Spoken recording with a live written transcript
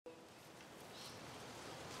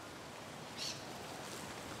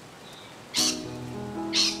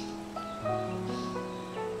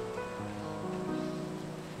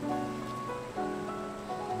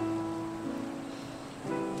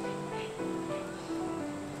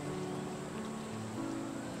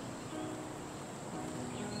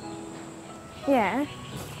Yeah.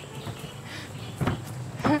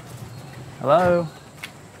 Hello?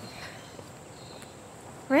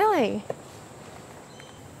 Really?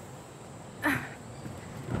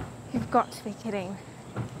 You've got to be kidding.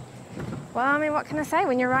 Well, I mean, what can I say?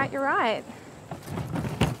 When you're right, you're right.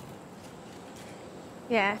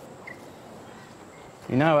 Yeah.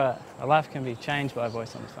 You know, a life can be changed by a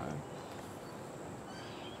voice on the phone.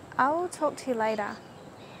 I'll talk to you later.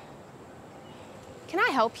 Can I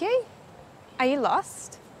help you? Are you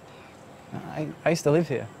lost? I used to live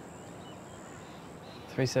here.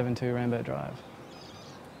 372 Rainbow Drive.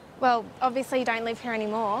 Well, obviously you don't live here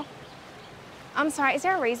anymore. I'm sorry, is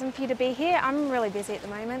there a reason for you to be here? I'm really busy at the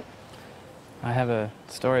moment. I have a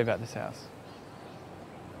story about this house.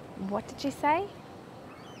 What did you say?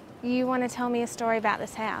 You want to tell me a story about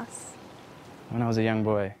this house? When I was a young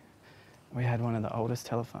boy, we had one of the oldest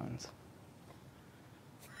telephones.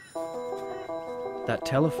 That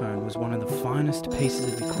telephone was one of the finest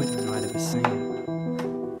pieces of equipment I'd ever seen.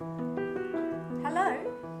 Hello?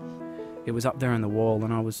 It was up there on the wall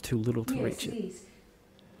and I was too little to reach it. Yes, it is.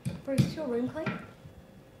 Bruce, is your room clean?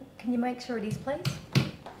 Can you make sure it is, please?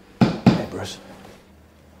 Hey, Bruce.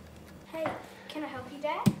 Hey, can I help you,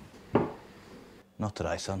 Dad? Not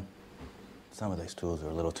today, son. Some of these tools are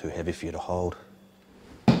a little too heavy for you to hold.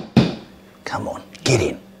 Come on, get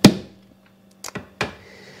in.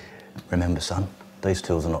 Remember, son, these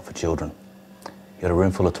tools are not for children. You got a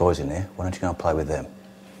room full of toys in there. Why don't you go and play with them?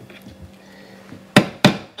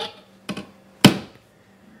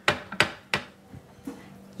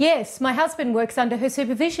 Yes, my husband works under her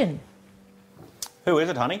supervision. Who is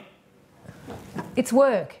it, honey? It's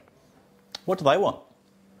work. What do they want?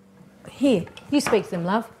 Here, you speak to them,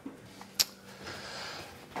 love.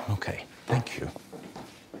 Okay, thank you.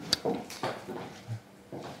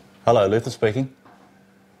 Hello, Luther speaking.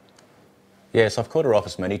 Yes, I've called her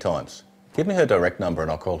office many times. Give me her direct number and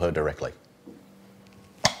I'll call her directly.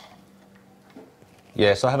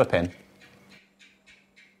 Yes, I have a pen.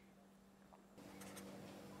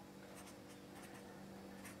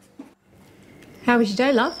 How was your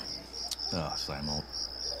day, love? Oh, same old.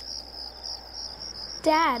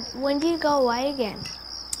 Dad, when do you go away again?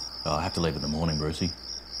 Oh, I have to leave in the morning, Brucie.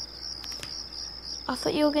 I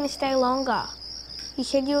thought you were going to stay longer. You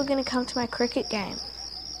said you were going to come to my cricket game.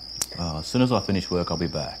 Oh, as soon as I finish work, I'll be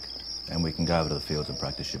back. And we can go over to the fields and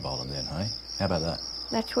practice your bowling then, hey? How about that?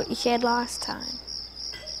 That's what you said last time.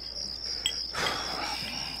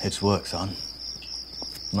 It's work, son.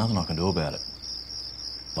 Nothing I can do about it.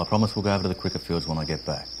 I promise we'll go over to the cricket fields when I get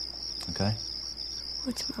back. Okay?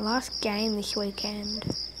 It's my last game this weekend.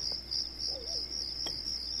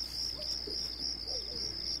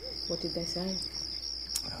 What did they say?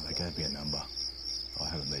 Oh, they gave me a number. I'll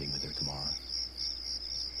have a meeting with her tomorrow.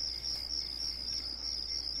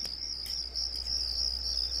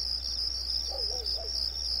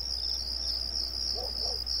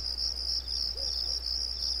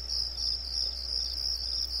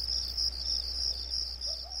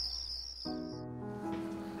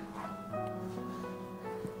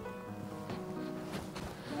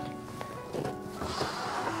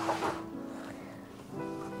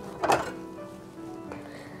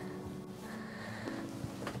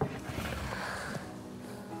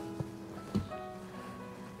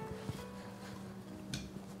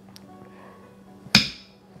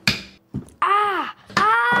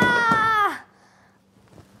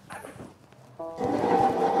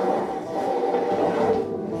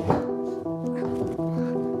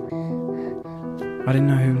 I didn't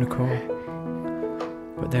know whom to call,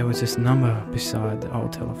 but there was this number beside the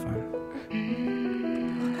old telephone.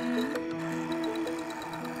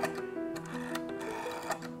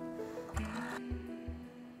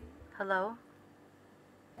 Hello?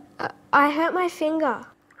 I hurt my finger.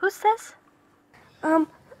 Who's this?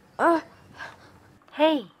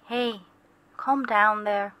 Hey, calm down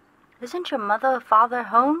there. Isn't your mother or father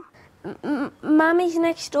home? Mummy's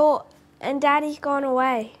next door and Daddy's gone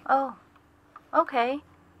away. Oh, okay.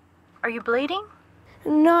 Are you bleeding?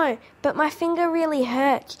 No, but my finger really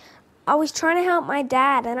hurts. I was trying to help my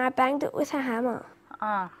dad and I banged it with a hammer.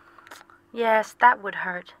 Oh, yes, that would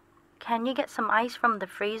hurt. Can you get some ice from the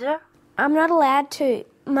freezer? I'm not allowed to.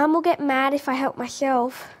 Mum will get mad if I help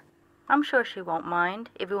myself. I'm sure she won't mind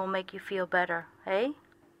if it will make you feel better, eh?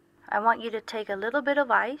 I want you to take a little bit of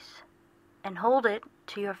ice and hold it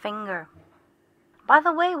to your finger. By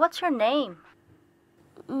the way, what's your name?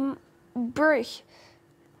 Bruce,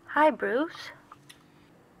 Hi, Bruce.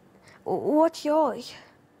 what's yours?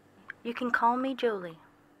 You can call me Julie.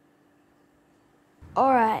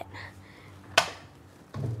 All right.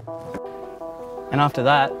 And after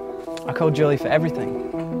that, I called Julie for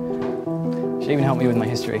everything. She even helped me with my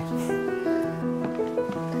history.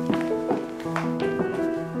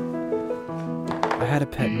 I had a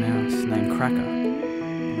pet mouse named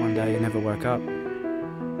Cracker. One day he never woke up.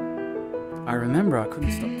 I remember I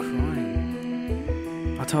couldn't stop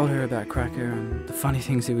crying. I told her about Cracker and the funny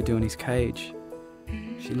things he would do in his cage.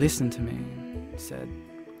 She listened to me and said,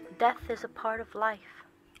 Death is a part of life.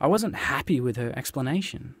 I wasn't happy with her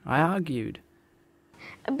explanation. I argued.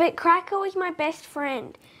 But Cracker was my best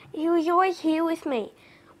friend. He was always here with me.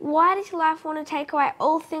 Why does life want to take away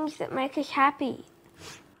all things that make us happy?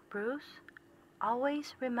 Bruce,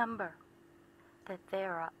 always remember that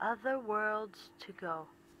there are other worlds to go.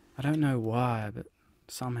 I don't know why, but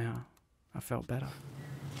somehow I felt better.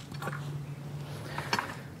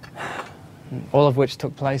 All of which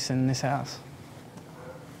took place in this house.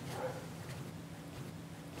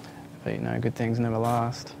 But you know, good things never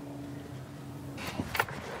last.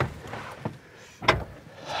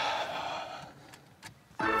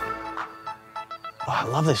 Oh, I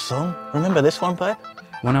love this song. Remember this one, babe?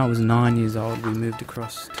 When I was 9 years old, we moved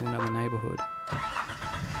across to another neighbourhood.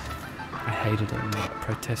 I hated it and I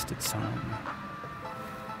protested silently.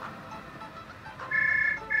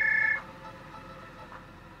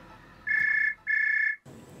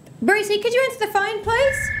 Brucie, could you answer the phone,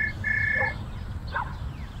 please?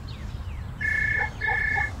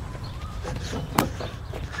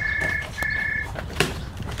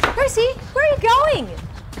 Brucie, where are you going?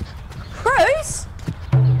 Bruce?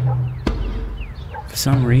 For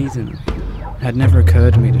some reason, it had never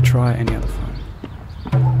occurred to me to try any other phone.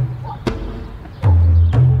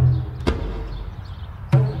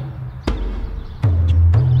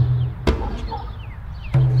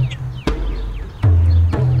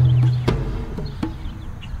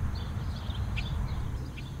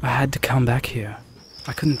 I had to come back here.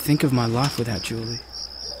 I couldn't think of my life without Julie.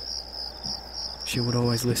 She would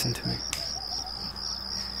always listen to me.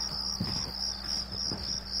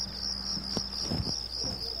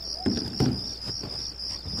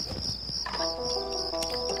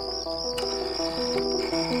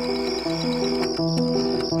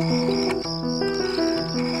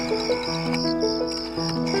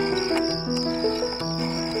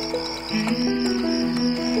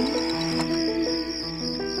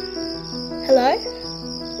 Hello?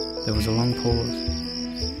 There was a long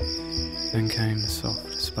pause. Then came the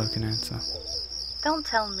soft, spoken answer. Don't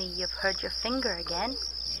tell me you've hurt your finger again.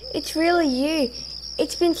 It's really you.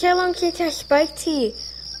 It's been so long since I spoke to you.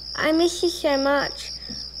 I miss you so much.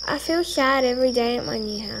 I feel sad every day at my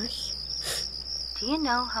new house. Do you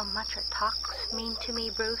know how much our talks mean to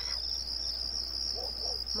me, Bruce?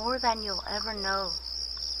 More than you'll ever know.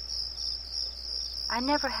 I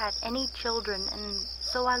never had any children, and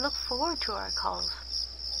so I look forward to our calls.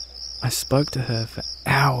 I spoke to her for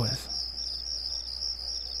hours.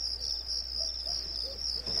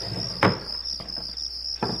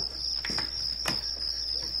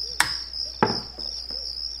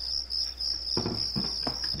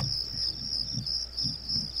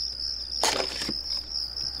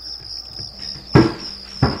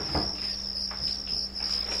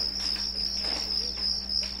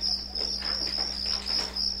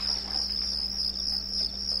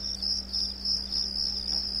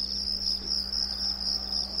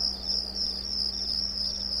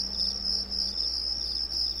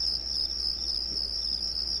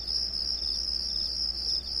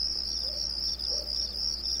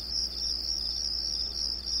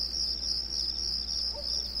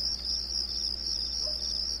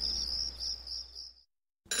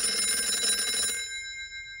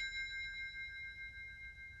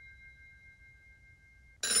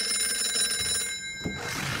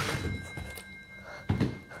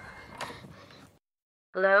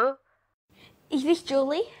 Hello? Is this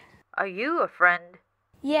Julie? Are you a friend?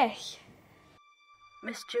 Yes.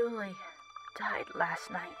 Miss Julie died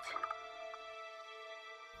last night.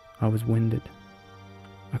 I was winded.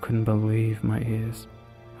 I couldn't believe my ears.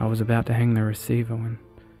 I was about to hang the receiver when...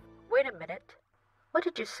 Wait a minute. What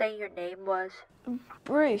did you say your name was?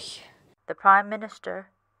 Bruce. The Prime Minister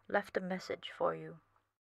left a message for you.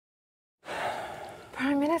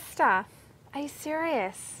 Prime Minister, are you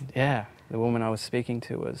serious? Yeah, the woman I was speaking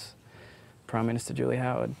to was Prime Minister Julie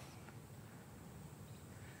Howard.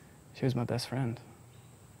 She was my best friend.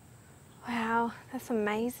 Wow, that's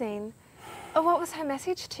amazing. Oh, what was her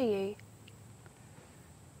message to you?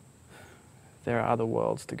 There are other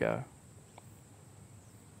worlds to go.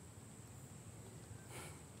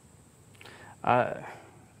 I'd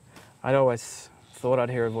always thought I'd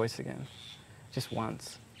hear her voice again, just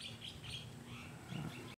once.